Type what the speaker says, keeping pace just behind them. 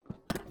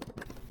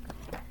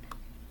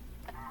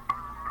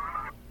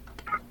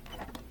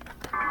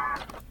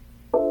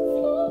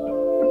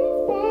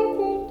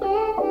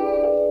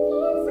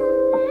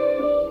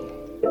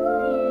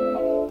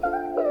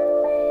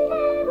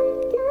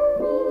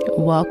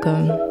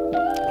Welcome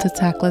to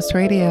Tactless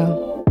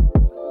Radio.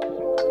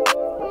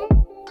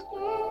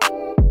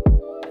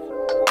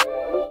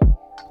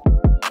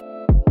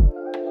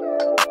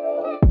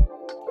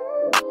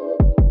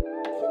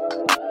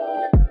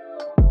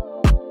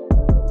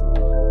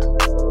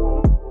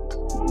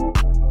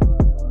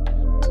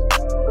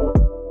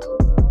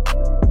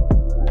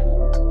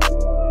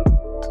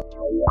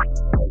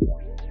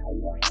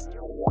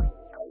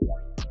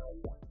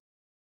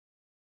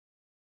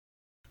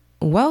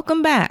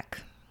 Welcome back,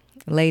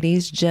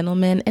 ladies,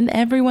 gentlemen, and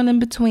everyone in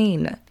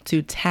between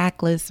to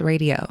Tactless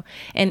Radio.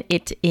 And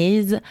it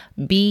is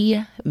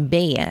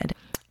Beabad.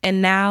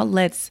 And now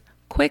let's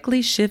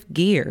quickly shift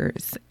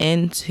gears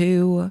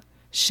into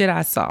shit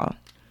I saw.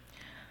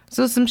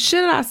 So some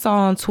shit I saw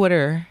on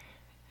Twitter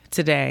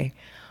today,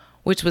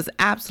 which was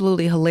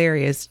absolutely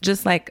hilarious.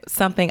 Just like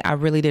something I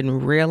really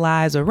didn't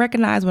realize or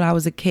recognize when I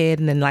was a kid.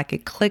 And then like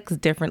it clicks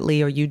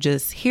differently, or you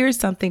just hear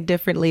something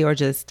differently, or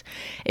just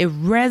it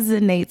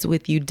resonates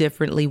with you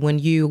differently when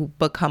you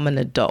become an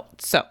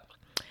adult.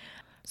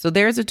 So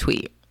there's a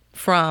tweet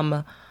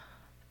from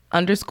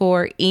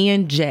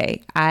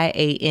 _IanJ,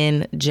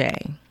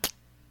 IANJ.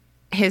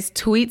 His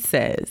tweet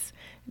says,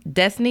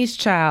 Destiny's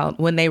Child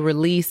when they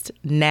released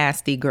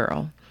Nasty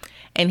Girl.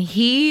 And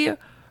he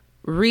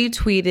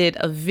retweeted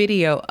a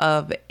video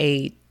of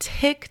a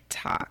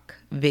TikTok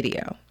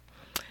video.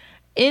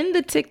 In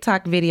the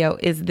TikTok video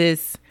is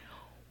this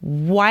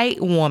white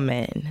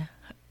woman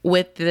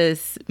with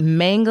this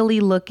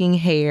mangly looking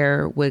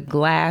hair with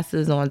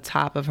glasses on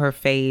top of her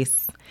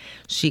face.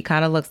 She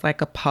kind of looks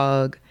like a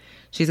pug.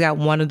 She's got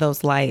one of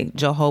those like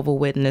Jehovah's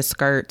Witness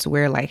skirts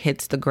where it like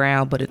hits the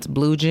ground, but it's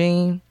blue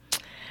jean.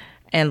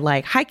 And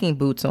like hiking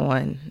boots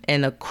on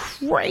and a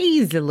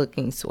crazy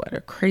looking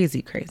sweater.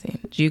 Crazy.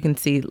 You can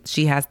see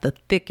she has the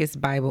thickest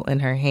Bible in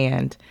her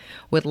hand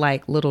with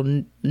like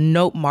little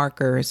note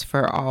markers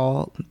for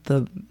all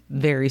the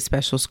very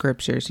special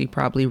scriptures she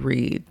probably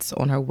reads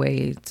on her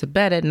way to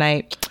bed at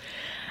night.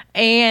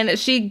 And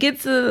she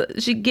gets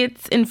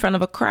in front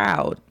of a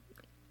crowd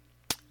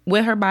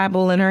with her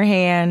Bible in her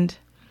hand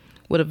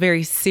with a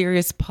very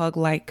serious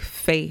pug-like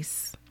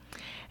face.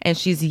 And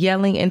she's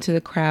yelling into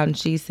the crowd and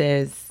she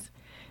says,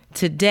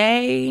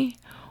 "Today,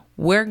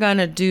 we're going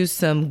to do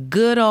some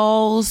good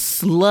old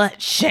slut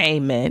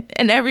shaming."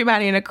 And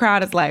everybody in the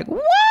crowd is like,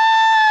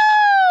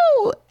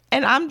 whoa!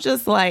 And I'm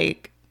just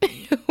like,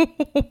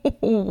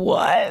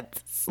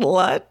 what?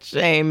 Slut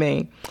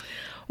shaming?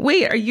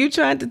 Wait, are you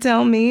trying to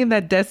tell me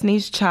that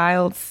Destiny's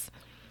Child's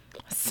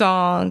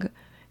song,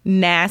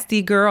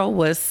 Nasty Girl,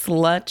 was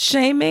slut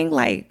shaming?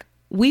 Like,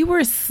 we were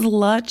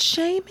slut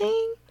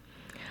shaming?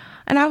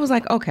 And I was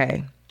like,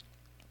 okay.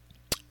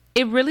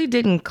 It really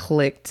didn't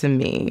click to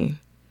me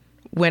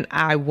when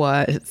I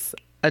was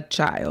a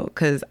child,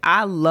 because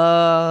I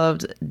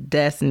loved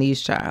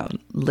Destiny's Child.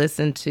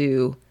 Listened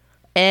to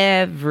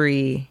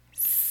every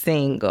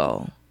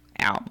single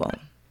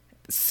album.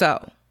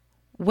 So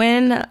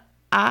when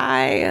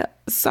I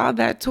saw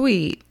that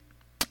tweet,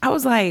 I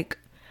was like,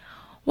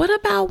 what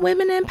about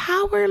women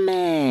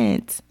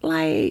empowerment?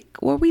 Like,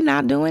 were we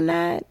not doing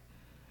that?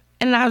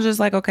 And I was just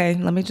like, okay,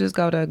 let me just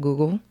go to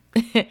Google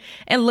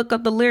and look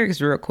up the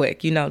lyrics real quick.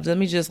 Let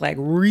me just like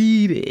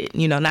read it,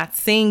 not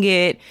sing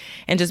it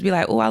and just be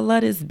like, oh, I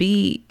love this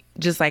beat.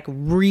 Just like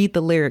read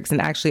the lyrics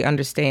and actually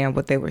understand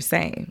what they were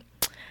saying.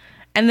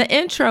 And the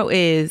intro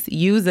is,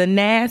 use a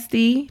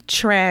nasty,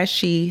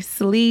 trashy,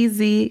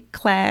 sleazy,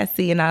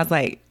 classy. And I was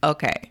like,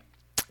 okay,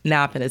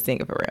 now I'm finna sing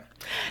it for real.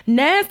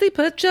 Nasty,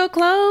 put your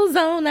clothes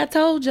on, I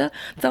told you.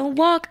 Don't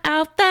walk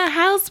out the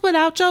house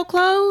without your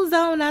clothes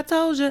on, I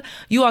told you.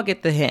 You all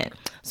get the hint.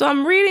 So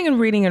I'm reading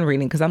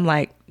because I'm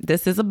like,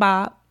 this is a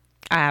bop.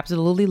 I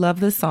absolutely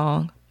love this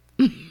song.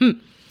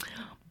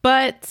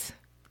 But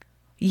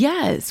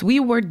yes, we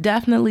were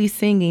definitely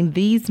singing,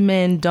 these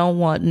men don't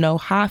want no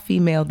hot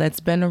female that's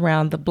been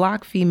around the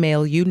block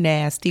female, you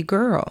nasty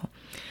girl.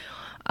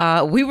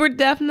 We were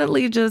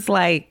definitely just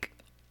like,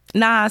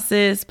 nah,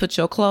 sis, put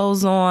your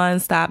clothes on,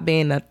 stop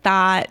being a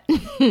thought.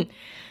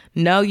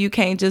 No, you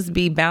can't just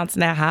be bouncing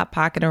that hot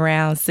pocket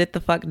around, sit the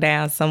fuck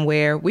down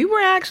somewhere. We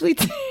were actually...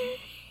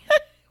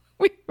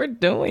 We were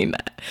doing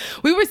that.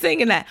 We were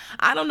singing that.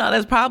 I don't know.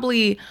 That's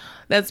probably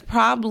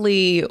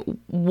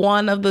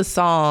one of the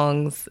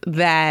songs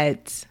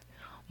that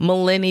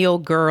millennial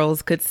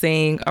girls could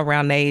sing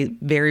around a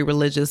very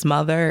religious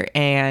mother.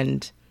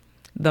 And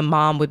the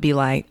mom would be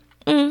like,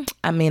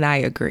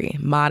 I agree.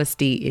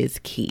 Modesty is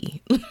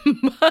key.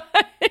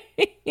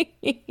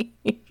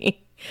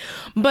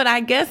 But I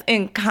guess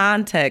in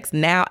context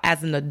now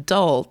as an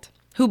adult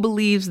who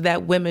believes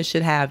that women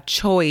should have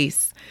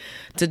choice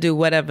to do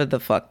whatever the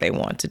fuck they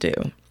want to do.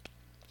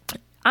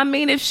 I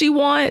mean, if she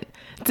want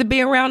to be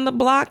around the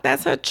block,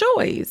 that's her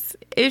choice.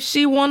 If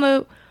she want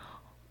to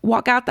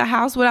walk out the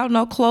house without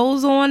no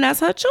clothes on, that's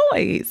her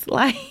choice.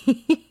 Like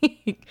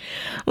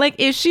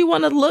if she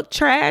want to look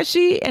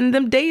trashy and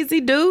them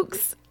Daisy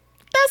Dukes,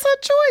 that's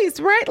her choice,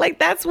 right? Like,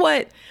 that's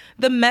what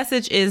the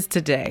message is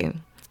today.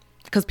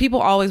 because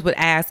people always would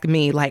ask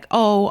me like,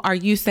 oh, are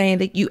you saying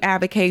that you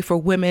advocate for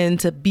women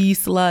to be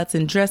sluts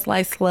and dress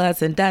like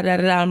sluts and da da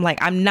da da? I'm like,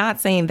 I'm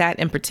not saying that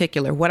in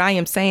particular. What I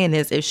am saying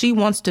is if she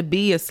wants to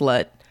be a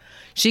slut,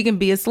 she can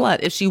be a slut.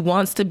 If she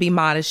wants to be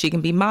modest, she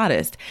can be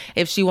modest.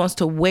 If she wants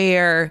to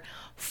wear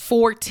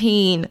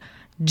 14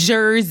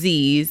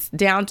 jerseys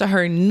down to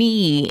her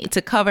knee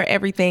to cover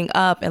everything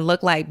up and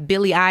look like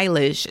Billie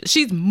Eilish,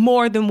 she's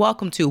more than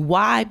welcome to.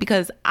 Why?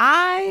 Because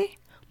I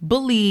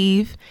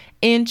believe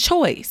in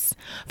choice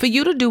for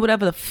you to do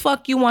whatever the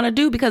fuck you want to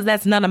do, because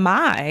that's none of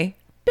my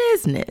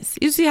business.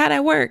 You see how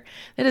that works?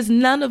 That is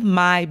none of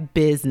my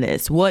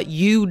business what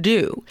you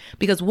do,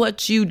 because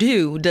what you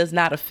do does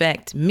not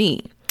affect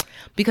me.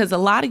 Because a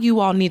lot of you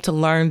all need to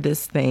learn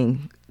this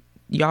thing.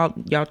 Y'all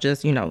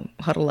just,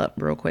 huddle up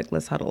real quick.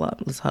 Let's huddle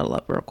up. Let's huddle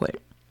up real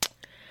quick.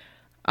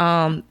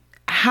 How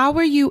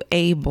are you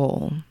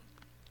able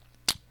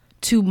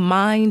to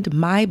mind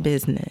my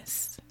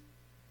business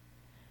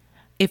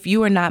if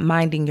you are not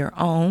minding your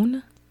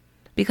own?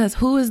 Because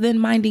who is then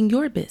minding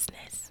your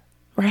business,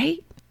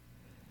 right?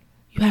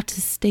 You have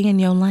to stay in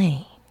your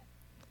lane.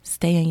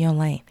 Stay in your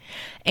lane.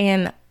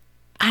 And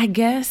I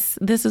guess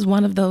this is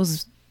one of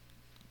those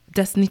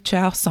Destiny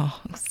Child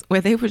songs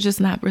where they were just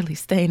not really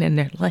staying in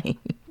their lane.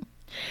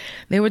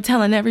 They were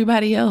telling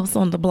everybody else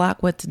on the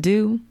block what to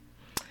do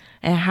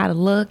and how to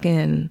look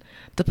and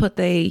to put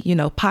their,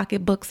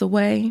 pocketbooks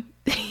away,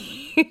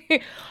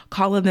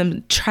 calling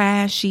them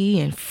trashy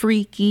and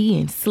freaky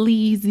and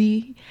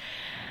sleazy.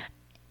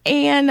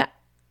 And,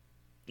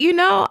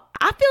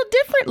 I feel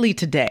differently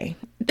today.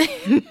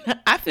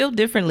 I feel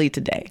differently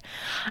today.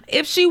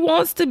 If she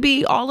wants to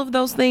be all of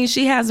those things,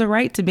 she has a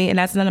right to be, and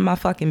that's none of my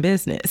fucking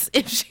business.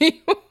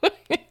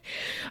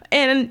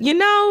 And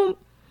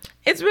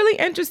it's really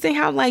interesting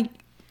how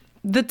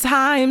the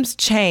times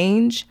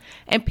change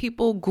and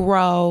people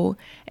grow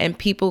and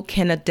people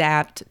can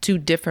adapt to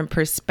different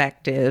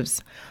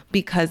perspectives,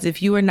 because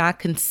if you are not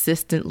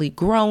consistently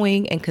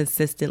growing and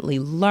consistently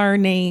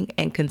learning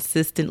and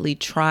consistently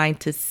trying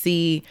to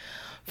see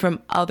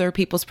from other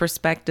people's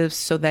perspectives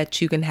so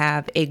that you can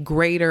have a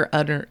greater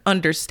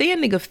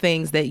understanding of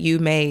things that you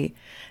may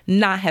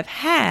not have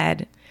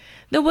had,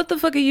 then what the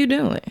fuck are you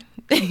doing?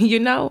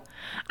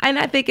 And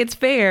I think it's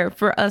fair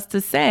for us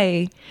to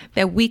say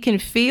that we can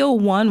feel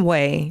one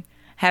way,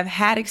 have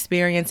had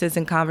experiences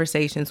and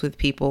conversations with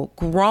people,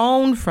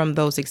 grown from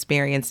those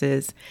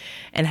experiences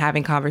and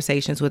having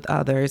conversations with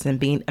others and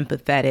being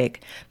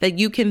empathetic, that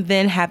you can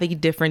then have a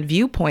different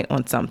viewpoint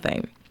on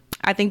something.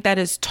 I think that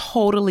is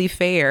totally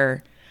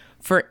fair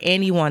for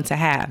anyone to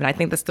have. And I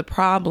think that's the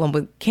problem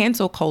with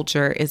cancel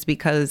culture, is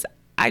because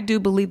I do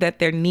believe that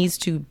there needs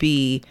to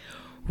be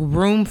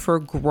room for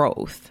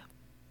growth.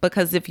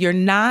 Because if you're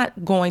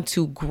not going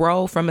to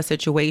grow from a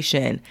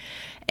situation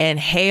and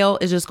hell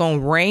is just going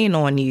to rain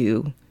on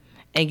you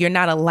and you're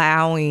not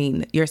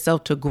allowing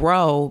yourself to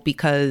grow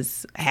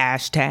because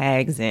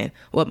hashtags and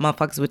what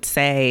motherfuckers would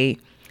say,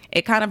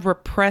 it kind of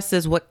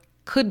represses what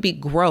could be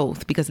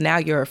growth, because now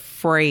you're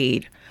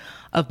afraid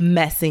of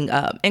messing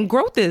up. And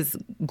growth is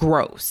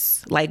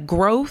gross.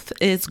 Growth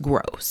is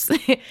gross.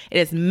 It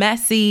is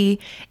messy.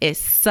 It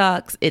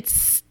sucks. It's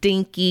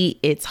stinky.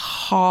 It's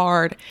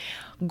hard.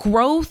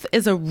 Growth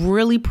is a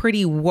really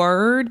pretty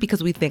word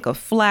because we think of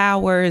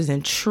flowers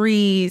and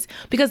trees,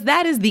 because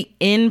that is the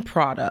end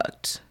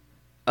product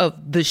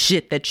of the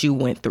shit that you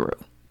went through.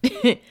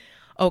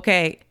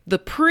 Okay. The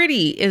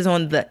pretty is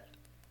on the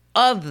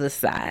other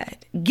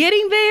side.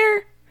 Getting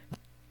there,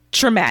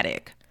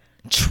 traumatic.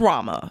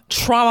 Trauma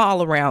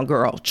all around,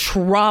 girl.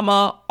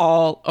 Trauma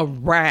all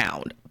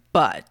around.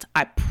 But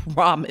I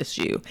promise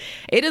you,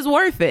 it is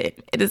worth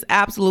it. It is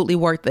absolutely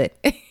worth it.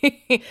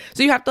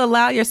 So you have to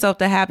allow yourself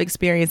to have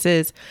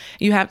experiences.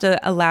 You have to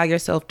allow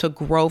yourself to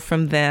grow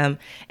from them.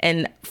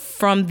 And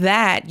from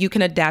that, you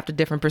can adapt a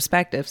different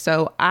perspective.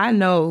 So I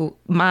know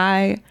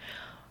my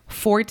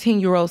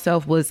 14-year-old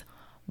self was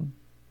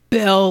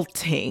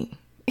belting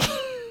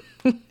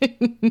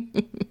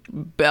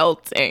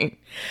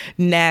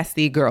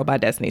Nasty Girl by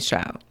Destiny's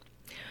Child.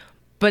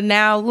 But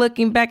now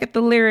looking back at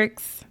the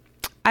lyrics,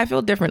 I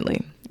feel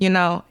differently.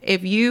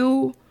 If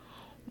you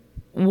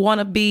want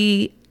to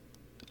be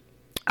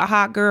a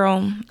hot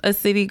girl, a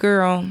city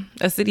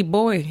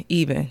boy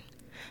even,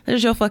 that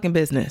is your fucking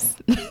business.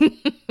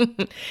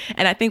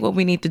 And I think what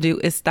we need to do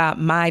is stop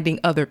minding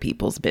other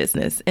people's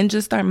business and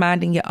just start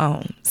minding your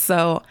own.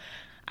 So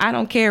I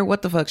don't care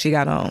what the fuck she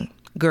got on,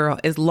 girl,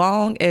 as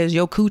long as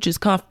your cooch is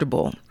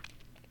comfortable,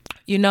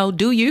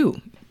 do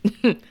you.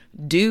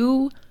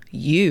 Do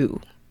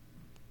you.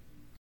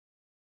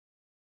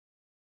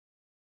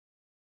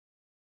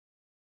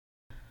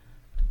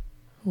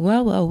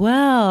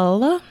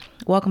 Well.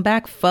 Welcome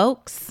back,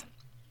 folks.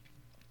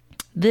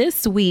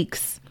 This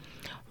week's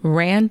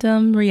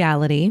random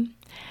reality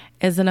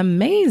is an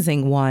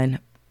amazing one,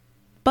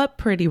 but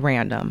pretty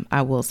random,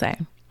 I will say.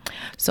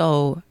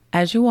 So,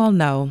 as you all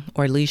know,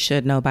 or at least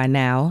should know by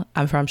now,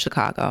 I'm from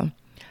Chicago.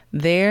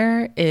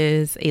 There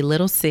is a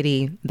little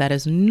city that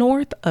is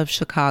north of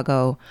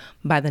Chicago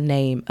by the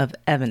name of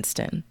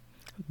Evanston.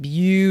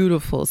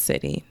 Beautiful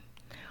city.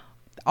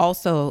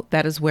 Also,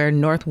 that is where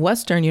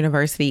Northwestern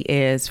University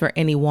is for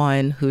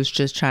anyone who's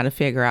just trying to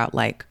figure out,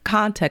 like,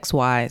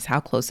 context-wise, how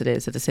close it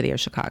is to the city of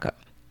Chicago.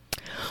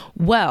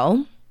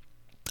 Well,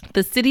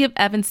 the city of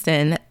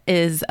Evanston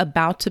is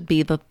about to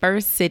be the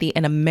first city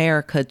in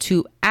America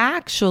to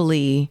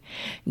actually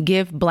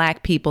give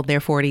Black people their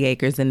 40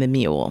 acres and the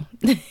mule.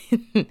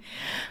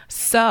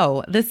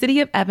 So the city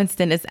of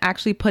Evanston is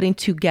actually putting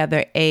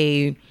together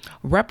a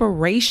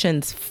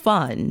reparations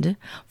fund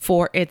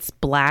for its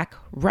Black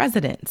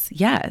residents.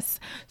 Yes.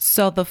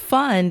 So the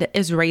fund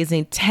is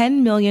raising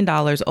 $10 million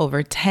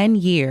over 10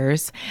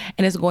 years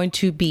and is going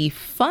to be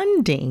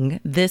funding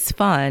this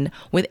fund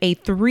with a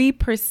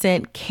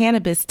 3%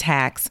 cannabis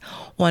tax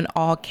on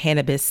all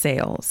cannabis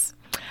sales.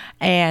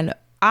 And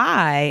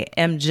I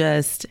am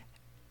just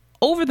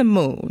over the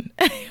moon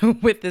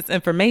with this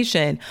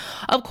information.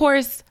 Of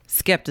course,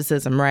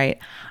 skepticism, right?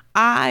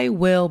 I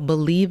will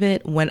believe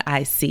it when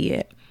I see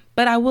it.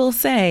 But I will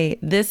say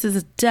this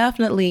is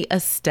definitely a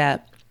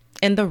step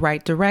in the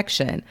right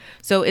direction.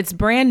 So it's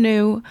brand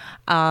new.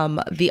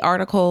 The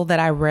article that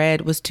I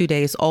read was 2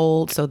 days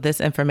old, so this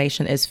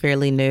information is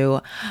fairly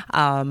new.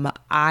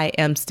 I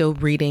am still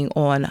reading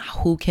on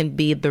who can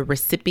be the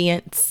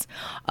recipients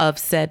of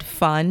said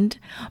fund,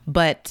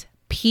 but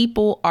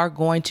people are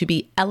going to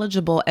be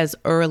eligible as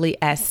early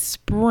as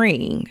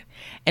spring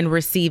and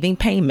receiving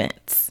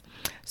payments.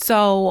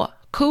 So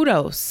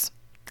kudos,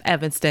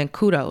 Evanston,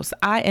 kudos.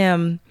 I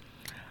am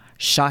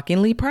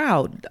shockingly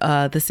proud.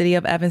 The city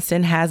of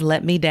Evanston has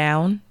let me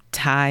down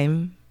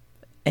time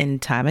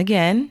and time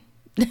again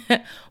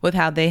with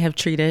how they have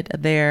treated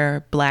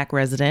their Black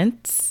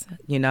residents.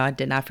 You know, I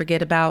did not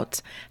forget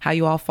about how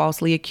you all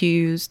falsely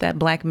accused that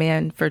Black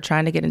man for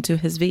trying to get into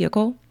his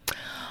vehicle,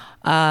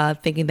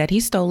 thinking that he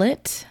stole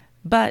it.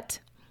 But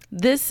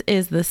this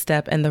is the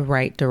step in the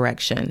right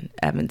direction,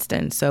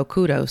 Evanston. So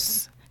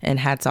kudos and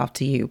hats off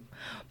to you.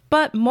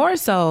 But more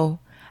so,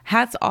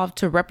 hats off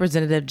to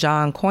Representative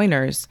John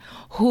Coiners,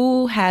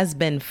 who has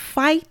been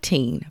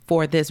fighting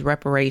for this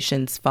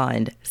reparations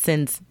fund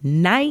since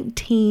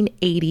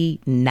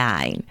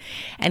 1989.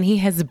 And he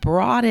has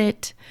brought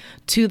it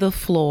to the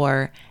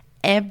floor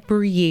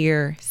every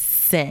year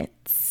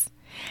since,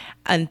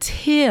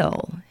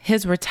 until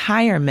his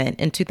retirement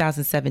in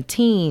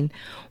 2017,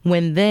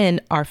 when then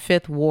our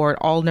Fifth Ward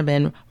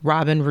Alderman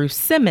Robin Ruth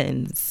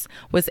Simmons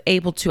was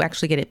able to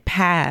actually get it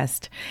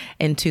passed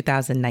in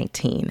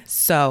 2019.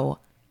 So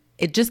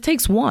it just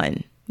takes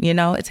one, you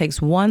know, it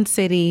takes one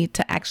city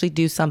to actually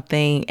do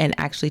something and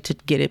actually to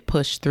get it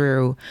pushed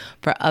through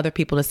for other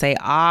people to say,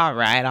 all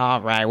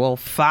right, we'll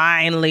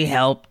finally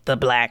help the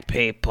Black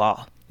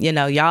people. You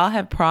know, y'all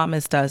have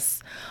promised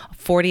us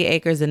 40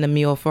 acres and a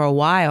mule for a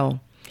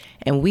while,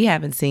 and we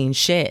haven't seen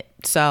shit.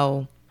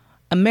 So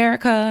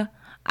America,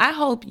 I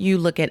hope you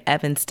look at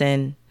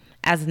Evanston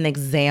as an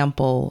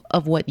example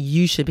of what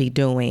you should be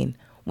doing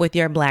with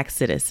your Black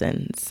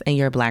citizens and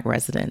your Black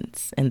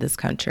residents in this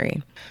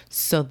country.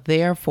 So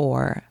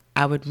therefore,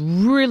 I would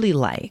really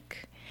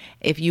like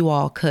if you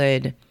all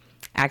could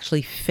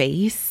actually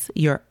face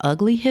your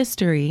ugly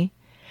history,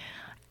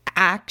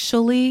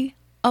 actually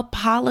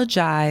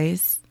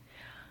apologize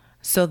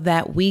so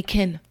that we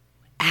can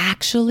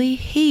actually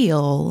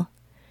heal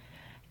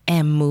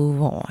and move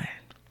on.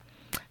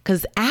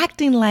 Because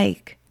acting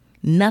like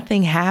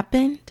nothing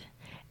happened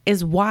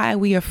is why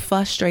we are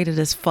frustrated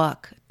as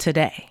fuck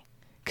today.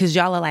 Because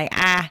y'all are like,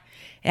 it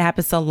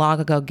happened so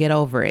long ago, get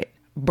over it.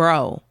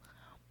 Bro,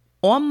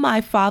 on my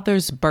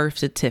father's birth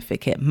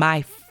certificate,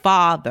 my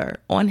father,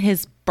 on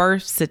his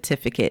birth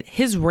certificate,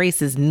 his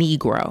race is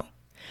Negro.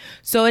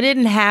 So it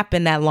didn't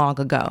happen that long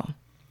ago.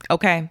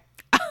 Okay?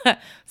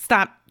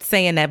 Stop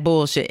saying that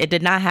bullshit. It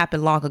did not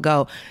happen long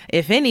ago.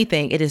 If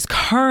anything, it is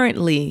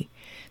currently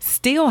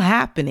still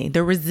happening. The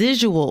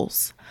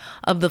residuals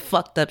of the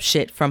fucked up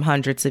shit from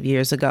hundreds of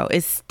years ago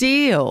is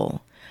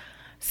still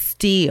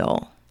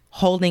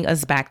holding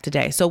us back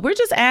today. So we're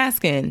just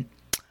asking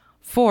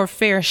for a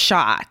fair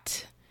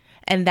shot.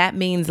 And that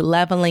means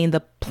leveling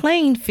the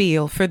playing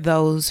field for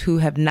those who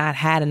have not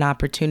had an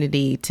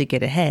opportunity to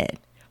get ahead.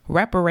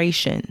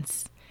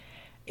 Reparations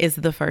is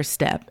the first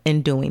step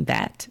in doing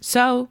that.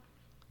 So,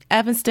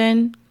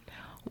 Evanston,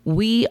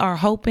 we are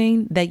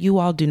hoping that you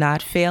all do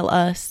not fail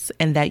us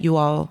and that you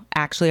all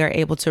actually are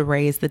able to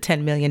raise the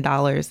 $10 million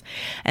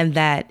and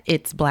that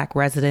its Black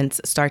residents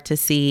start to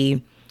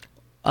see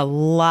a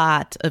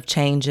lot of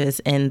changes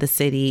in the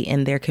city,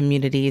 in their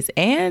communities,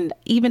 and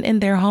even in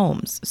their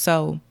homes.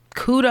 So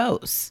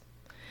kudos.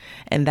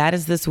 And that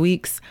is this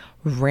week's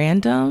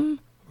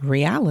Random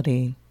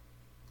Reality.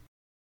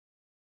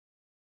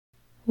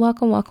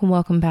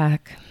 Welcome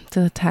back to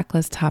the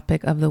tactless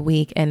topic of the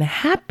week. And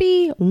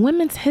happy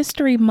Women's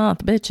History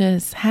Month,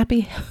 bitches.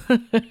 Happy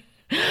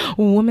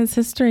Women's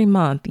History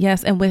Month.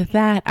 Yes. And with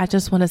that, I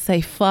just want to say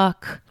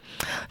fuck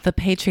the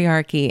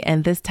patriarchy.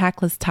 And this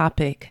tactless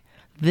topic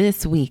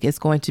this week is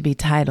going to be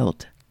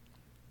titled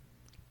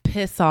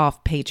Piss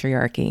Off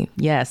Patriarchy.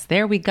 Yes,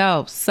 there we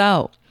go.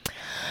 So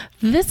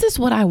this is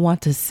what I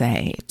want to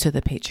say to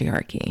the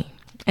patriarchy.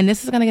 and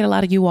this is going to get a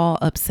lot of you all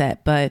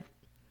upset, but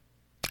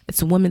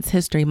it's Women's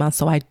History Month,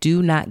 so I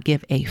do not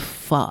give a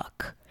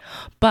fuck.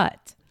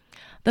 But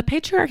the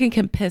patriarchy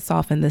can piss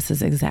off, and this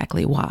is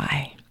exactly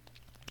why.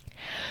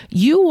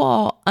 You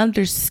all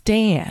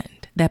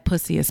understand that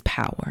pussy is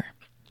power.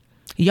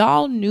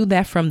 Y'all knew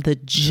that from the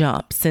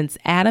jump. Since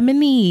Adam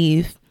and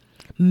Eve,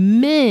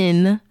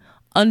 men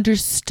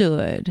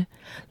understood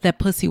that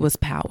pussy was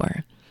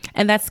power.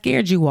 And that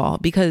scared you all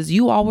because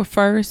you all were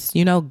first.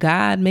 You know,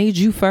 God made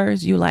you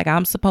first. You like,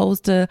 I'm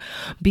supposed to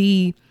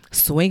be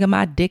swinging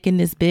my dick in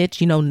this bitch,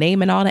 you know,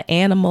 naming all the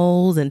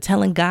animals and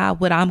telling God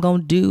what I'm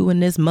going to do in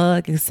this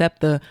mug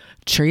except the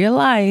tree of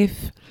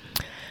life.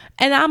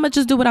 And I'm going to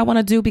just do what I want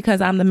to do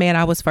because I'm the man.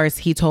 I was first.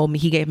 He told me,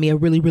 he gave me a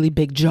really, really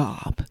big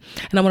job.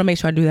 And I want to make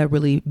sure I do that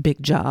really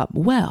big job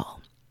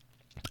well.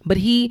 But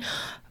he,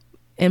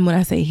 and when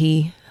I say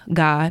he,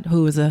 God,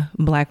 who is a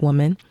black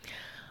woman,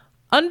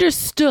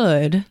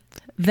 understood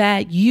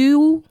that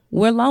you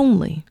were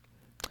lonely.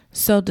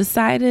 So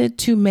decided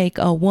to make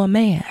a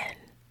woman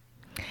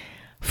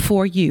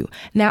for you.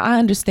 Now, I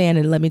understand,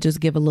 and let me just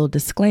give a little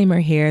disclaimer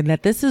here,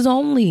 that this is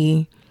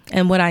only,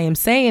 and what I am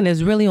saying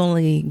is really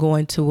only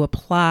going to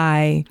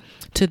apply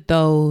to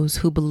those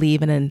who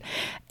believe in an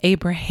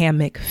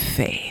Abrahamic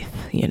faith,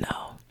 you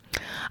know.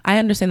 I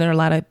understand there are a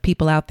lot of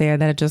people out there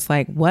that are just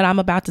like, what I'm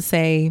about to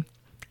say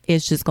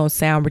is just going to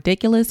sound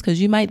ridiculous because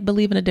you might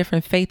believe in a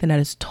different faith, and that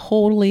is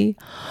totally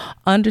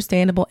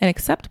understandable and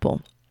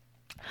acceptable.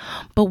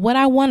 But what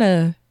I want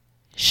to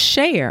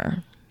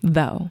share,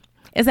 though,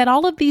 is that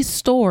all of these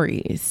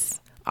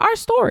stories are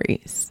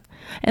stories,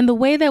 and the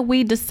way that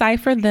we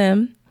decipher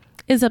them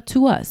is up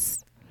to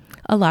us.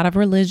 A lot of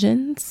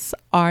religions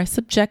are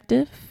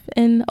subjective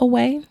in a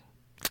way.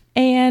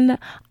 And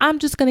I'm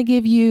just going to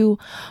give you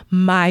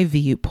my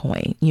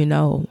viewpoint, you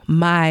know,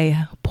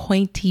 my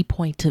pointy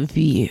point of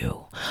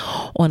view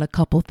on a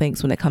couple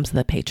things when it comes to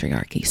the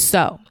patriarchy.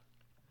 So,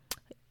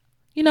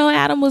 you know,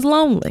 Adam was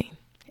lonely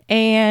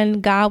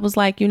and God was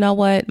like, you know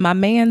what? My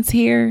man's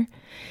here.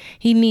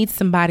 He needs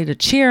somebody to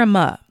cheer him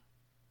up.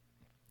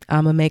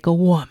 I'm going to make a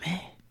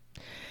woman.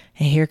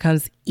 And here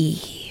comes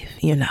Eve,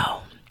 you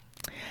know,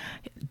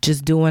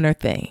 just doing her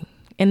thing.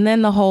 And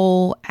then the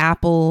whole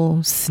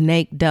apple,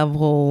 snake,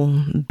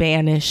 devil,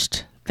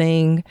 banished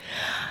thing,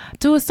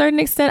 to a certain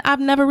extent, I've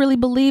never really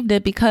believed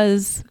it,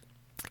 because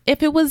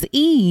if it was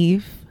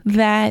Eve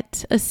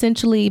that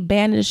essentially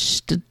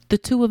banished the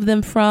two of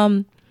them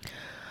from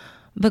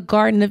the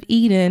Garden of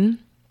Eden,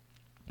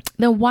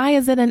 then why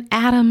is it an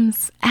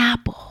Adam's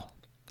apple?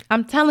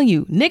 I'm telling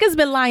you, niggas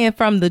been lying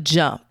from the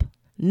jump.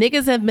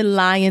 Niggas have been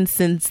lying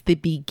since the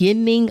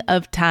beginning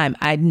of time.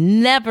 I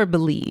never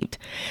believed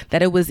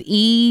that it was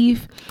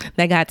Eve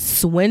that got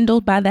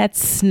swindled by that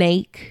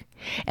snake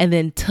and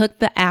then took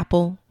the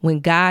apple when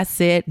God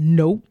said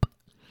nope,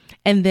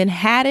 and then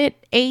had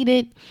it, ate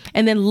it,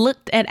 and then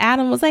looked at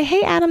Adam and was like,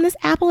 hey, Adam, this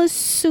apple is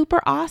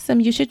super awesome.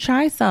 You should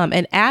try some.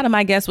 And Adam,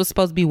 I guess, was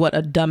supposed to be what,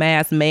 a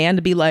dumbass man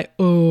to be like,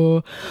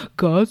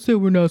 God said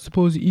we're not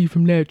supposed to eat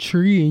from that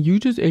tree and you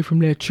just ate from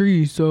that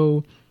tree.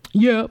 So,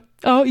 yeah.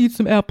 I'll eat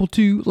some apple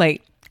too.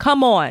 Like,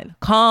 come on.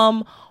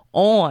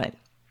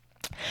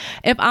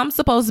 If I'm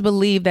supposed to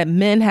believe that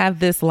men have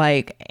this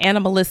like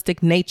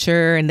animalistic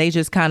nature and they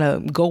just kind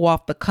of go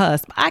off the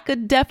cusp, I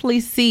could definitely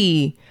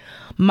see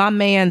my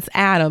man's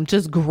Adam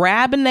just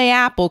grabbing the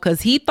apple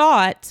because he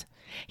thought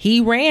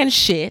he ran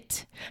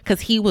shit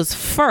because he was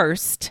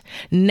first,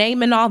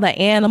 naming all the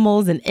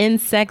animals and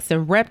insects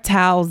and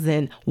reptiles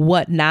and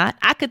whatnot.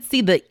 I could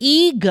see the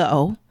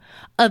ego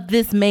of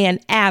this man,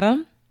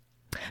 Adam,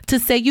 to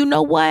say, you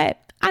know what?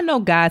 I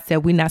know God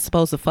said we're not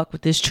supposed to fuck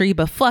with this tree,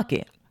 but fuck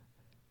it.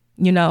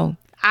 You know,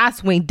 I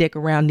swing dick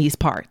around these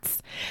parts.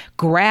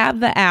 Grab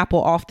the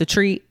apple off the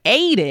tree,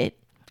 ate it,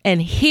 and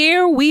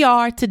here we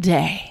are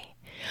today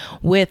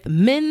with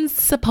men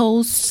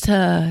supposed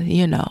to,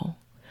 you know,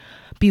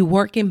 be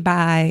working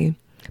by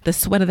the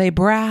sweat of their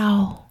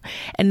brow.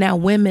 And now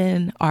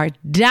women are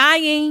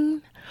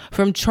dying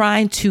from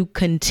trying to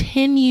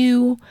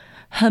continue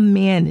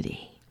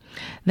humanity.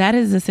 That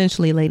is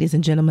essentially, ladies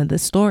and gentlemen, the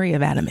story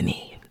of Adam and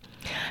Eve.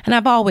 And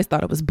I've always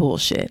thought it was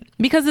bullshit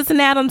because it's an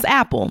Adam's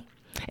apple.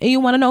 And you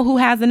want to know who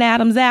has an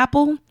Adam's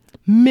apple?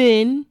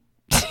 Men.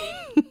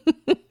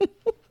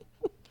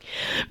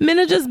 Men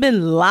have just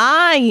been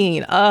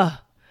lying.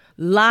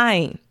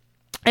 Lying.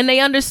 And they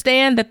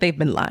understand that they've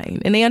been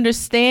lying. And they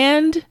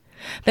understand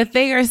that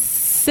they are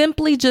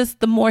simply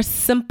just the more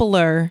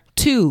simpler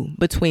two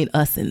between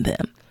us and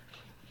them.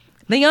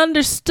 They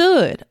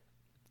understood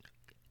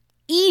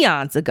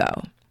eons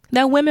ago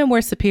that women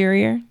were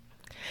superior,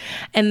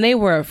 and they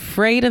were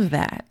afraid of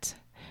that.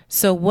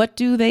 So what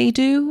do? They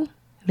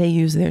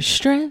use their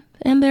strength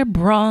and their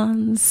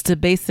bronze to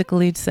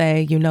basically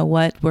say, you know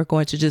what, we're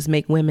going to just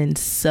make women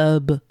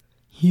subhuman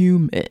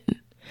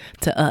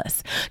to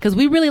us, because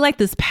we really like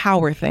this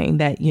power thing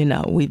that, you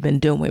know, we've been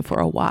doing for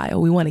a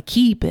while. We want to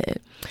keep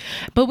it,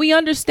 but we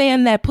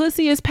understand that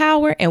pussy is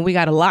power and we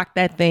got to lock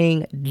that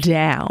thing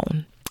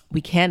down.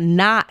 We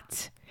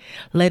cannot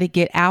let it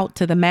get out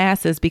to the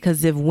masses,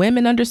 because if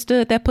women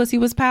understood that pussy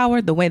was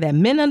power the way that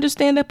men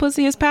understand that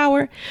pussy is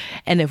power,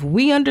 and if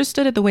we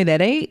understood it the way that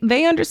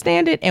they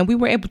understand it, and we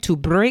were able to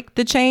break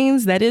the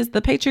chains that is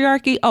the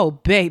patriarchy, oh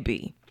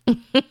baby.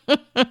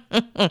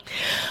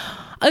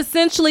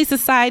 Essentially,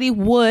 society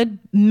would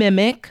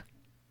mimic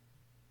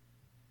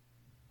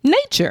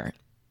nature.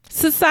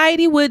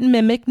 Society would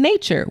mimic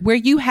nature, where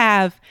you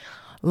have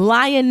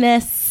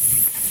lionesses,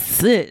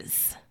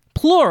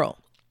 plural.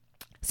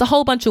 It's a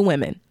whole bunch of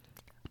women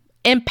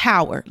in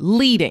power,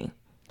 leading.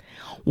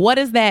 What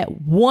is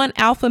that one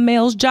alpha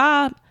male's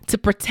job? To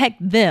protect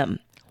them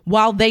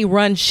while they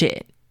run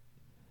shit.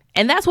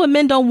 And that's what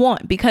men don't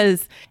want,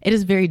 because it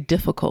is very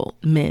difficult,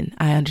 men,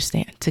 I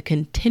understand, to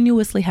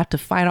continuously have to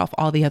fight off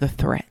all the other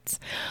threats.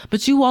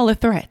 But you all are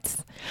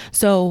threats.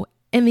 So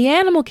in the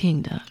animal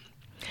kingdom,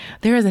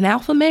 there is an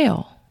alpha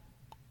male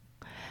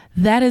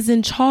that is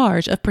in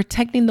charge of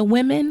protecting the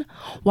women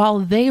while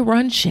they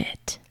run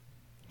shit.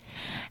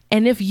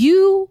 And if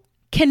you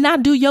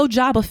cannot do your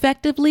job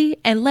effectively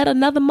and let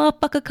another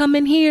motherfucker come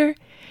in here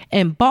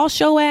and boss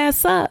your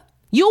ass up,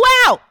 you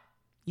out.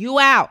 You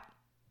out.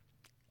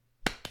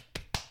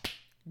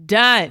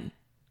 Done.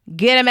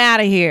 Get him out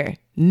of here.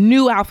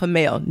 New alpha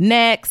male.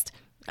 Next.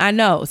 I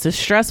know it's a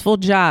stressful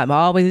job.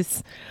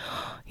 Always,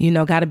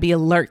 got to be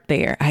alert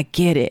there. I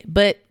get it.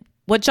 But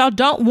what y'all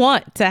don't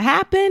want to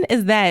happen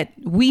is that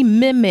we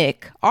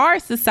mimic our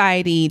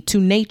society to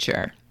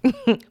nature.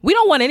 We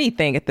don't want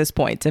anything at this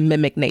point to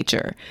mimic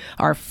nature.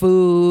 Our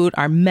food,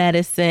 our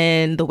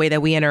medicine, the way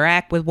that we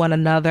interact with one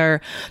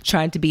another,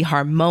 trying to be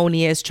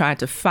harmonious, trying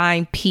to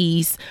find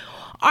peace.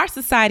 Our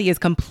society is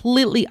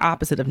completely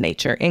opposite of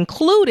nature,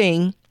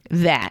 including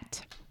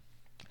that.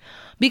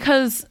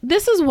 Because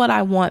this is what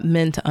I want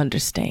men to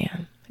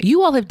understand.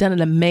 You all have done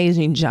an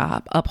amazing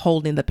job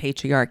upholding the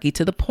patriarchy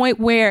to the point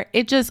where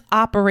it just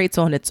operates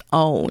on its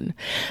own.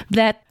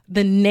 That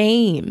the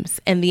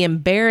names and the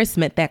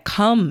embarrassment that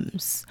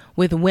comes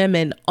with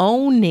women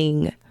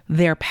owning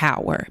their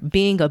power,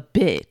 being a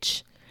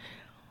bitch,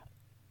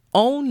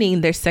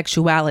 owning their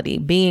sexuality,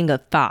 being a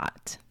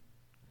thought,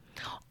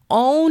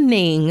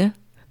 owning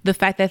the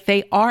fact that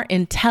they are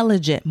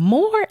intelligent,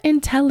 more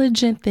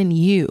intelligent than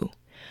you,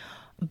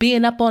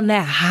 being up on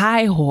that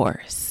high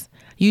horse.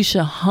 You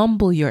should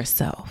humble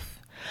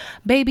yourself.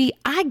 Baby,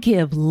 I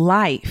give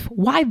life.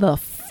 Why the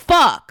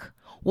fuck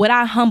would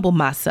I humble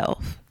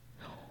myself?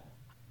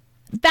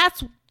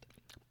 That's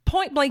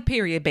point blank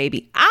period,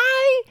 baby.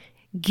 I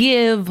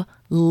give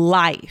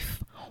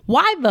life.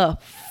 Why the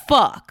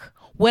fuck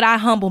would I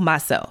humble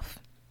myself?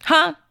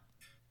 Huh?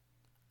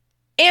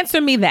 Answer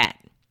me that.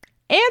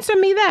 Answer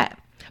me that.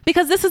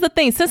 Because this is the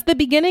thing. Since the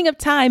beginning of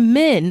time,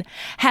 men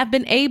have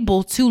been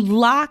able to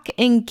lock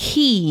and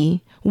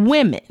key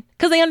women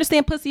because they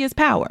understand pussy is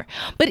power.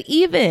 But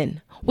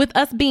even with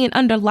us being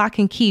under lock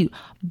and key,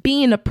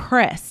 being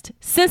oppressed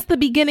since the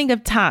beginning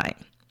of time,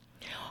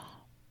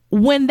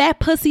 when that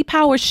pussy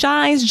power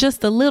shines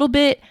just a little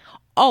bit,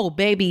 oh,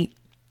 baby,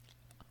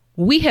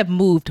 we have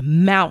moved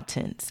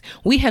mountains.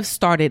 We have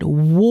started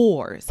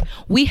wars.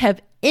 We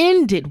have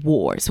ended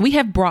wars. We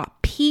have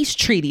brought peace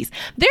treaties.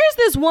 There's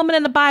this woman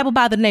in the Bible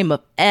by the name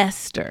of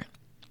Esther.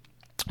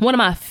 One of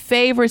my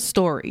favorite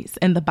stories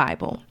in the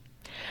Bible.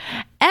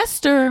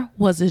 Esther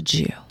was a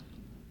Jew.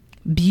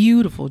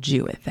 Beautiful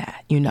Jew at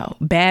that.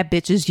 Bad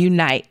bitches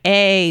unite.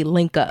 Hey,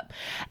 link up.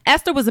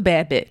 Esther was a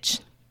bad bitch.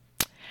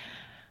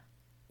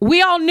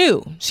 We all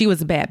knew she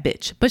was a bad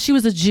bitch, but she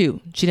was a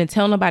Jew. She didn't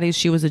tell nobody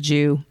she was a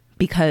Jew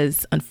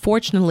because,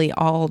 unfortunately,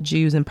 all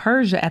Jews in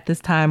Persia at this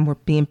time were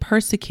being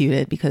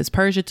persecuted because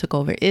Persia took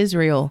over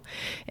Israel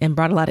and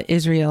brought a lot of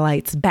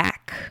Israelites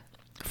back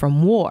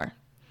from war.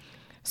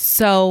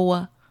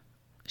 So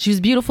she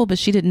was beautiful, but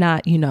she did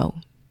not,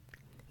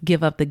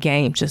 give up the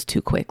game just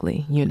too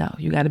quickly. You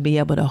got to be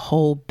able to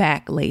hold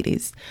back,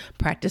 ladies.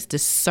 Practice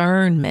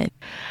discernment.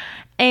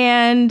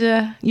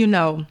 And,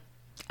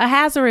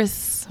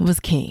 Ahasuerus was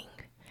king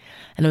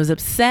and was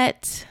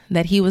upset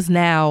that he was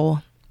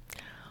now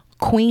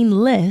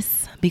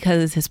queenless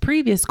because his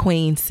previous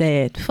queen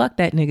said, fuck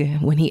that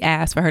nigga, when he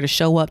asked for her to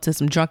show up to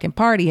some drunken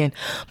party and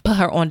put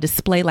her on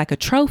display like a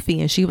trophy.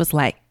 And she was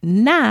like,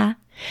 nah.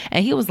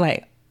 And he was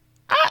like,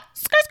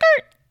 skirt,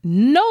 skirt.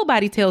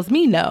 Nobody tells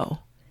me no.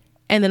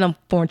 And then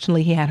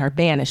unfortunately he had her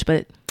banished.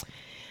 But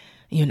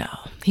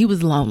he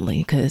was lonely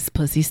because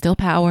pussy's still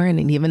power.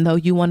 And even though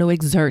you want to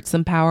exert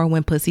some power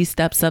when pussy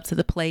steps up to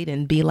the plate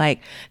and be like,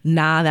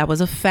 nah, that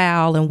was a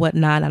foul and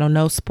whatnot. I don't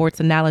know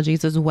sports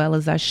analogies as well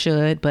as I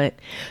should, but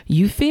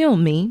you feel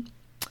me.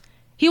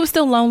 He was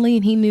still lonely,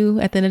 and he knew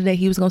at the end of the day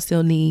he was going to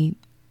still need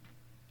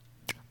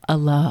a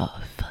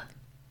love.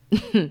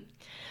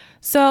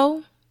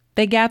 So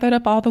they gathered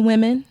up all the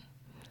women,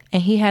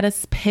 and he had a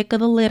pick of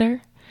the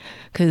litter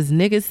because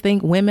niggas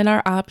think women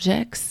are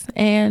objects.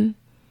 And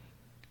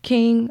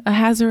King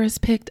Ahasuerus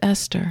picked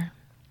Esther,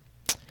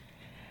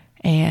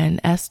 and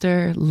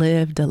Esther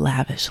lived a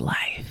lavish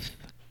life,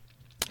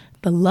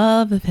 the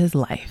love of his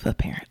life,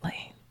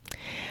 apparently.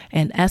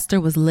 And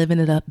Esther was living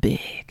it up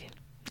big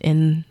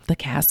in the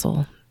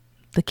castle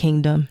the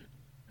kingdom,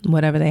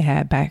 whatever they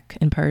had back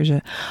in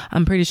Persia.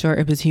 I'm pretty sure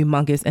it was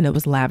humongous and it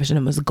was lavish and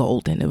it was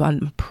golden.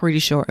 I'm pretty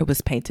sure it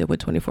was painted with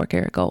 24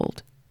 karat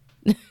gold.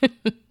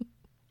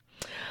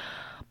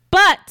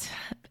 But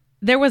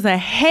there was a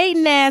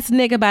hating ass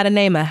nigga by the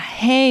name of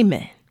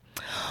Haman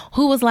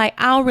who was like,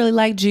 I don't really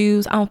like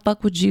Jews. I don't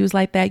fuck with Jews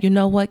like that. You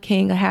know what,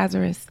 King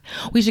Ahasuerus?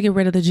 We should get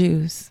rid of the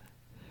Jews.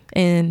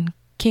 And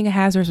King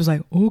Ahasuerus was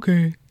like,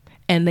 okay.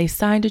 And they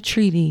signed a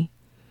treaty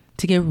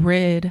to get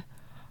rid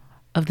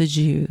of the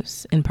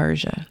Jews in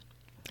Persia.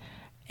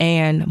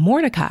 And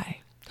Mordecai,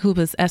 who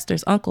was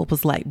Esther's uncle,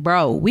 was like,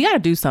 bro, we got to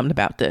do something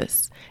about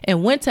this.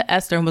 And went to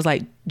Esther and was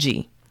like,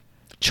 gee,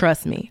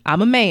 trust me,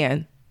 I'm a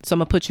man, so I'm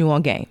going to put you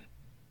on game.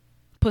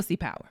 Pussy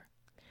power.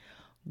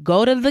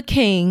 Go to the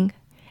king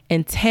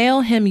and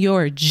tell him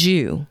you're a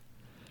Jew,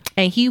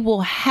 and he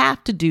will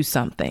have to do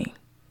something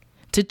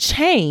to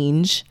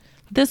change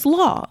this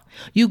law.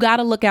 You got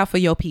to look out for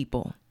your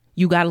people.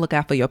 You got to look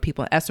out for your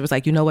people. And Esther was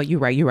like, you know what? You're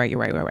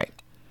right.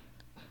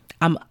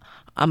 I'm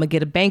going to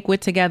get a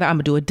banquet together. I'm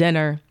going to do a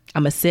dinner.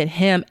 I'm going to sit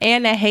him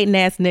and that hating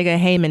ass nigga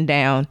Haman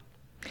down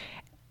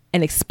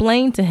and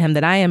explain to him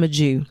that I am a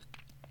Jew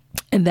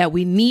and that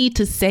we need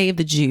to save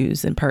the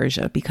Jews in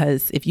Persia,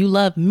 because if you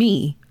love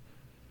me,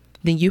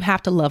 then you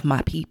have to love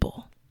my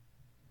people.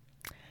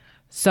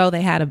 So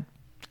they had a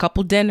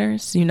couple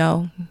dinners, you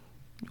know.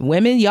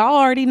 Women, y'all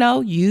already know.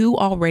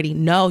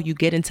 You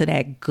get into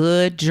that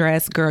good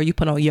dress, girl. You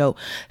put on your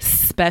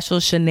special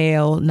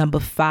Chanel No.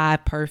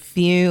 5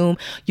 perfume.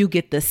 You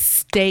get the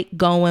steak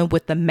going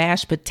with the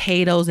mashed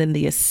potatoes and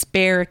the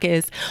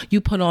asparagus. You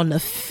put on the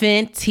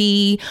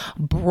Fenty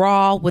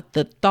bra with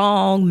the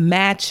thong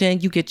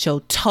matching. You get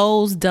your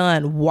toes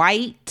done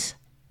white.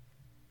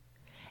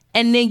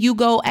 And then you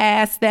go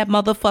ask that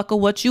motherfucker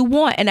what you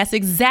want. And that's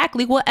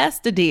exactly what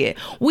Esther did.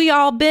 We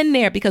all been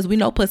there because we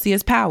know pussy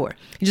is power.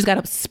 You just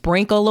got to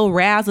sprinkle a little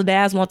razzle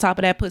dazzle on top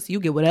of that pussy. You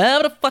get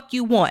whatever the fuck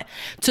you want,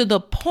 to the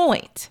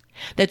point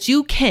that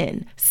you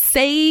can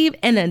save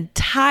an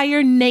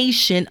entire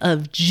nation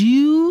of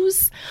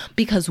Jews,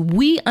 because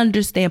we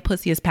understand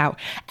pussy is power.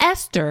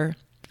 Esther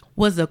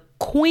was a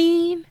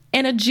queen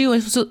and a Jew,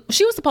 and so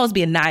she was supposed to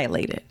be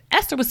annihilated.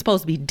 Esther was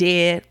supposed to be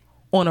dead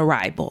on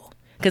arrival,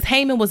 because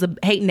Haman was a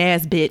hating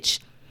ass bitch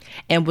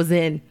and was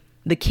in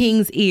the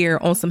king's ear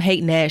on some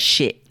hating ass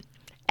shit.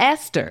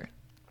 Esther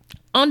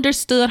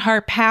understood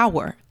her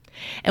power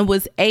and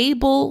was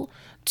able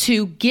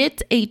to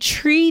get a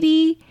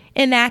treaty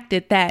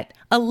enacted that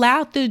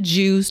allowed the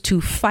Jews to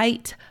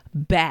fight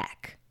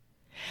back.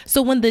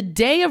 So when the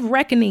day of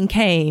reckoning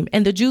came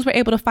and the Jews were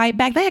able to fight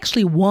back, they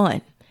actually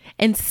won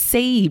and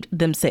saved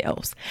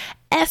themselves.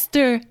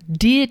 Esther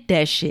did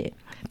that shit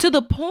to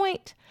the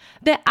point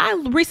that I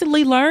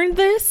recently learned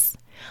this.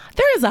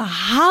 There is a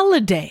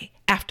holiday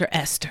after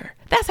Esther.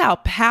 That's how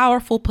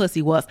powerful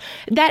pussy was.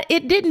 That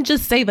it didn't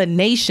just save a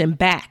nation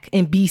back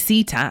in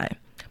BC time.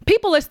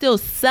 People are still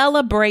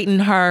celebrating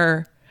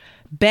her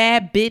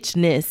bad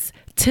bitchness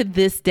to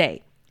this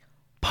day.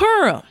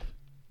 Purim,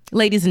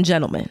 ladies and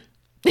gentlemen.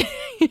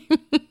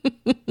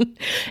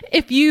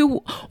 If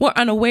you were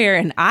unaware,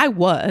 and I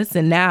was,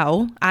 and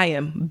now I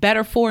am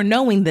better for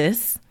knowing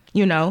this,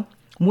 you know,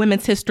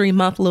 Women's History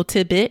Month little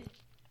tidbit.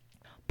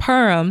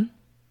 Purim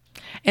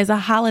is a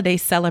holiday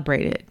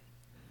celebrated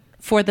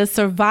for the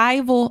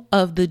survival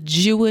of the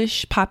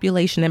Jewish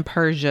population in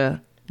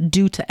Persia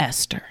due to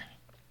Esther.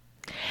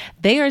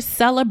 They are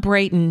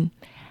celebrating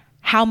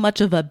how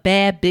much of a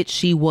bad bitch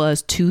she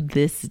was to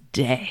this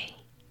day.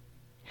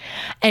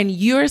 And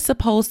you're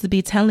supposed to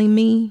be telling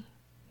me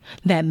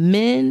that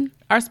men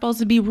are supposed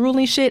to be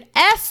ruling shit?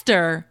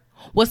 Esther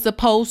was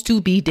supposed to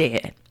be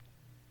dead.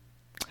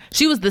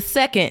 She was the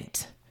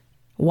second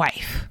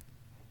wife.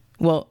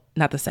 Well,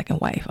 not the second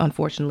wife,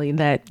 unfortunately,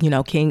 that, you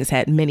know, kings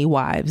had many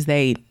wives.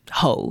 They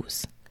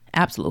hoes,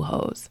 absolute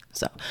hoes.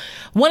 So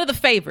one of the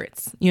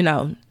favorites, you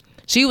know,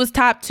 she was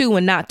top 2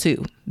 and not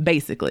 2,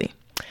 basically.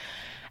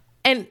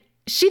 And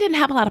she didn't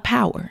have a lot of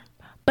power,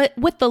 but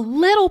with the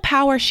little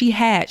power she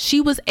had, she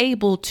was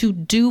able to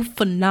do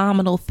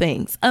phenomenal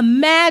things.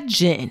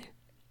 Imagine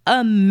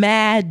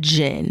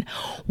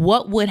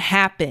what would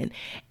happen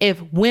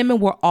if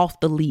women were off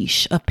the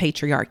leash of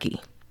patriarchy.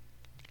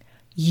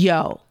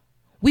 Yo,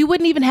 we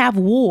wouldn't even have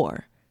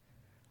war,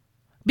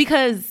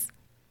 because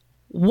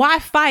why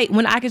fight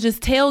when I could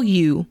just tell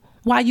you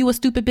why you a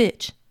stupid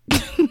bitch?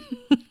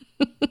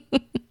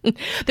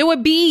 There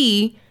would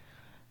be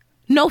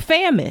no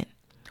famine.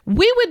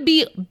 We would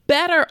be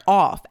better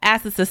off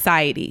as a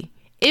society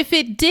if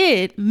it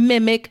did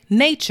mimic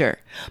nature.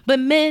 But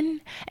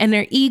men and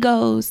their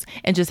egos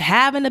and just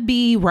having to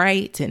be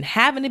right and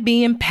having to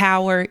be in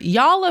power,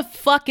 y'all are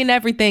fucking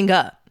everything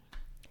up.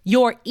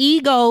 Your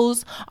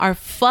egos are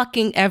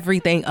fucking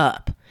everything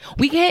up.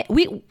 We can't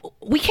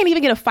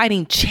even get a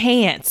fighting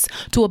chance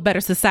to a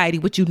better society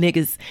with you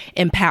niggas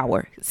in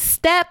power.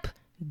 Step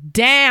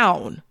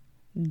down.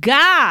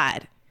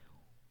 God.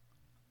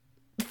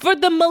 For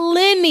the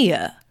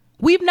millennia,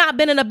 we've not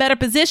been in a better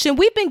position.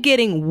 We've been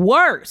getting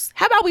worse.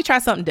 How about we try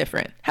something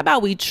different?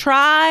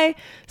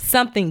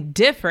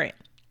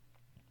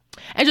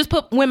 and just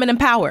put women in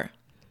power.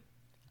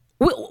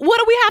 What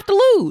do we have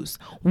to lose?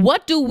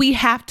 What do we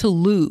have to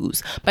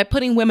lose by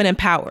putting women in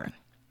power?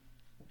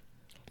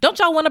 Don't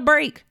y'all want a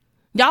break?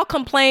 Y'all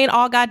complain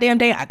all goddamn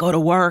day. I go to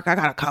work. I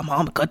got to come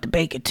home and cut the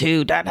bacon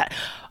too.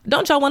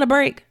 Don't y'all want a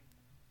break?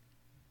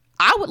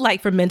 I would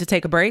like for men to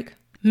take a break.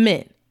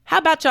 Men, how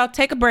about y'all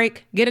take a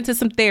break, get into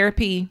some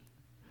therapy,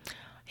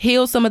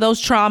 heal some of those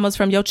traumas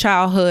from your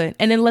childhood,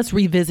 and then let's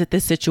revisit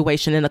this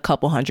situation in a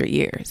couple 100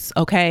 years,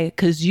 okay?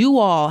 Because you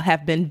all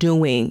have been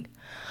doing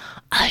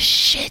a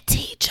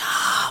shitty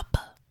job,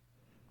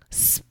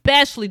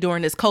 especially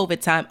during this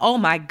COVID time. Oh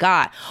my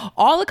God.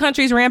 All the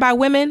countries ran by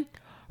women,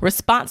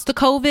 response to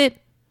COVID,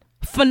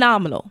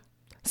 phenomenal,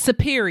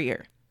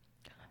 superior.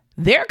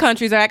 Their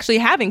countries are actually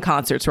having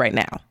concerts right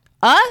now.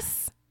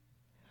 Us,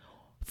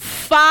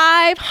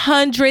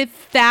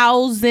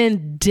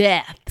 500,000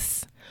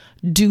 deaths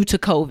due to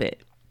COVID.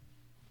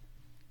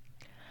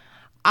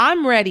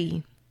 I'm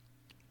ready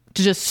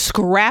to just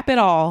scrap it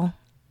all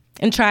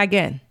and try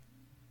again.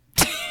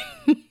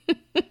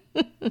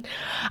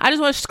 I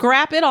just want to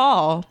scrap it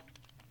all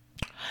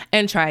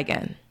and try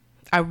again.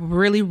 I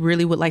really,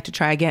 really would like to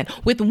try again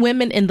with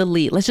women in the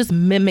lead. Let's just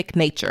mimic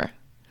nature.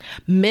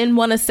 Men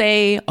want to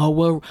say, oh,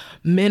 well,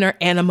 men are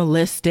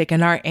animalistic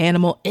and our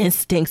animal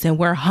instincts and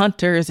we're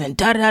hunters and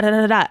da da da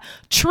da da.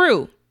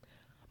 True.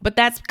 But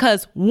that's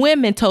because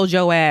women told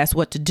your ass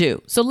what to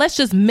do. So let's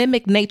just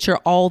mimic nature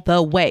all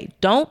the way.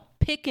 Don't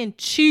pick and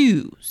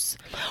choose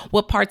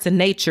what parts of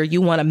nature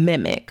you want to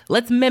mimic.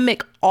 Let's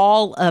mimic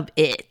all of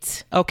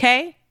it.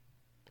 Okay?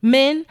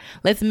 Men,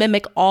 let's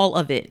mimic all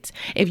of it.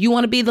 If you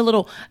want to be the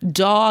little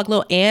dog,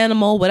 little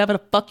animal, whatever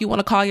the fuck you want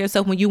to call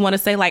yourself, when you want to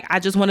say like, I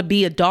just want to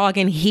be a dog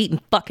in heat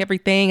and fuck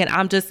everything. And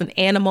I'm just an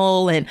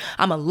animal and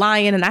I'm a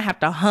lion and I have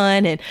to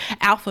hunt and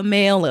alpha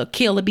male or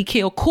kill or be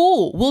killed.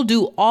 Cool. We'll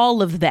do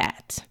all of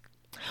that.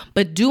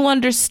 But do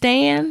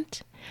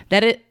understand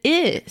that it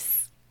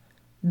is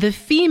the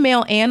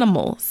female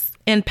animals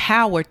in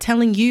power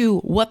telling you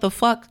what the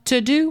fuck to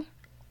do.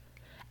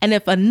 And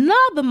if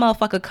another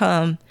motherfucker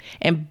come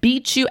and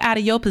beat you out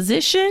of your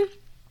position,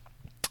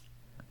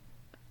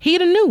 he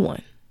the new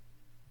one.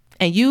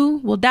 And you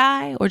will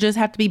die or just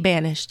have to be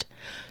banished.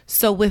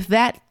 So with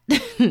that,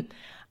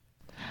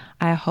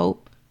 I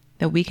hope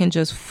that we can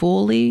just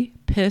fully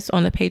piss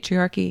on the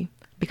patriarchy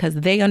because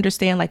they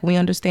understand, like we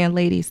understand,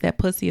 ladies, that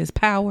pussy is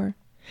power.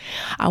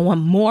 I want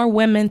more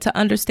women to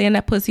understand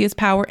that pussy is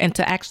power and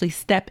to actually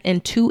step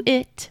into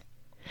it.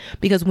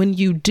 Because when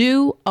you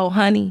do, oh,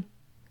 honey,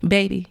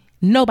 baby,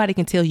 nobody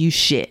can tell you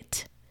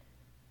shit.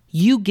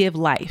 You give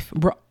life.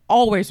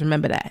 Always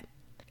remember that.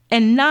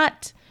 And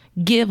not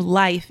give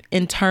life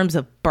in terms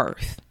of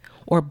birth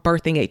or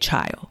birthing a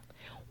child.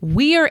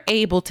 We are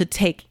able to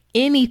take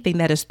anything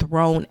that is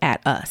thrown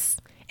at us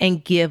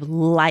and give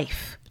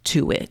life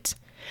to it.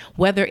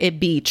 Whether it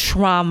be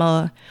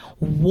trauma,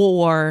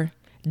 war,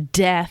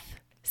 death,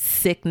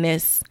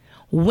 sickness.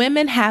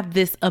 Women have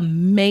this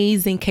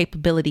amazing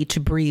capability to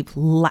breathe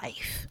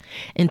life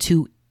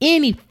into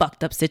any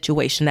fucked up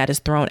situation that is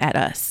thrown at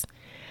us.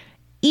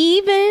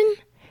 Even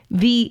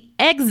the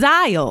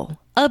exile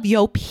of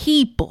your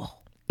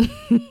people.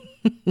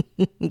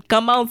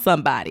 Come on,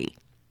 somebody.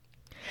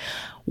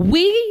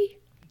 We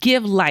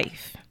give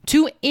life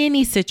to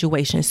any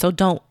situation. So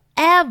don't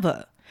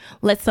ever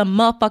let some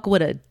motherfucker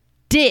with a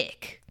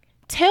dick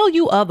tell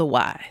you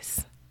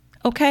otherwise.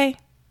 Okay?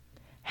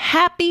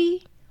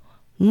 Happy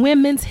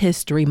Women's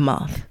History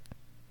Month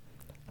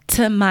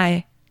to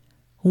my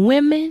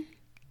women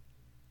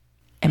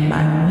and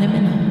my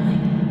women only.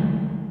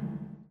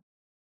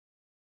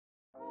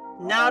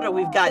 Now that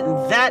we've gotten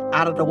that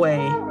out of the way,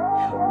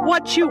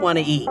 what you want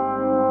to eat?